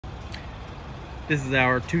This is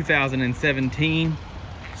our 2017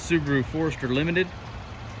 Subaru Forester Limited.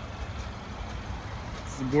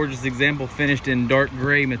 This is a gorgeous example finished in dark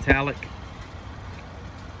gray metallic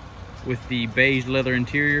with the beige leather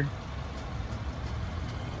interior.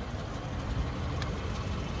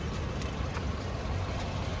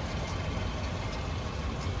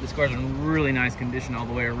 This car's in really nice condition all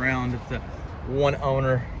the way around. It's a one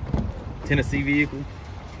owner Tennessee vehicle.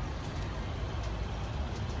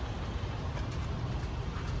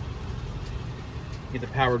 Get the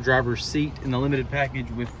power driver's seat in the limited package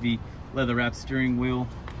with the leather wrapped steering wheel.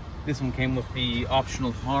 This one came with the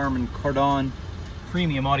optional Harman Kardon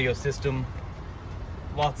premium audio system.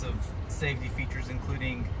 Lots of safety features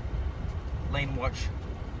including lane watch,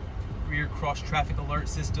 rear cross traffic alert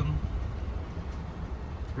system,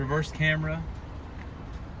 reverse camera,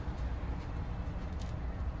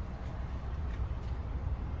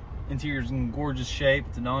 interior's in gorgeous shape.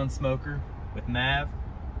 It's a non-smoker with nav.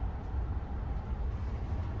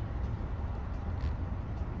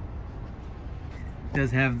 It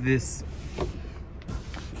does have this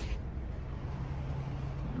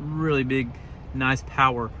really big, nice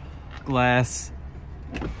power glass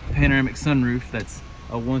panoramic sunroof that's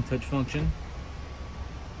a one-touch function.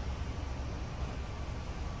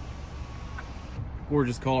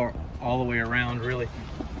 Gorgeous car all the way around, really.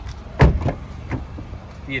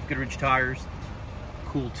 DF Goodrich tires,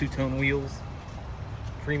 cool two-tone wheels,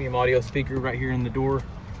 premium audio speaker right here in the door.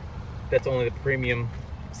 That's only the premium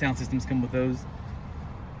sound systems come with those.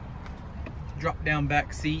 Drop down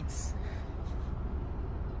back seats.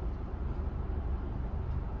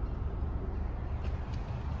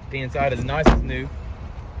 The inside is nice as new.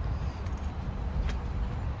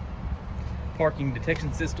 Parking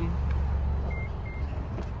detection system.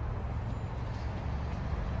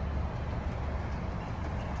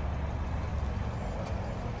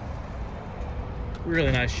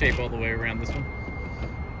 Really nice shape all the way around this one.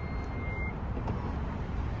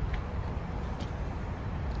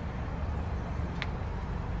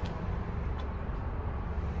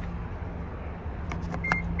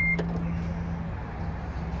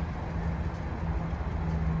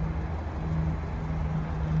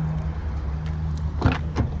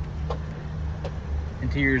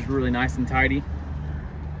 Interior is really nice and tidy.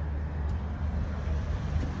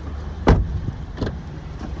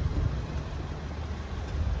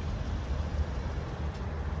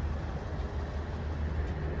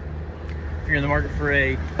 If you're in the market for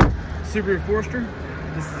a Subaru Forester,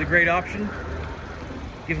 this is a great option.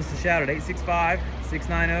 Give us a shout at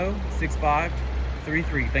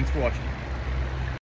 865-690-6533. Thanks for watching.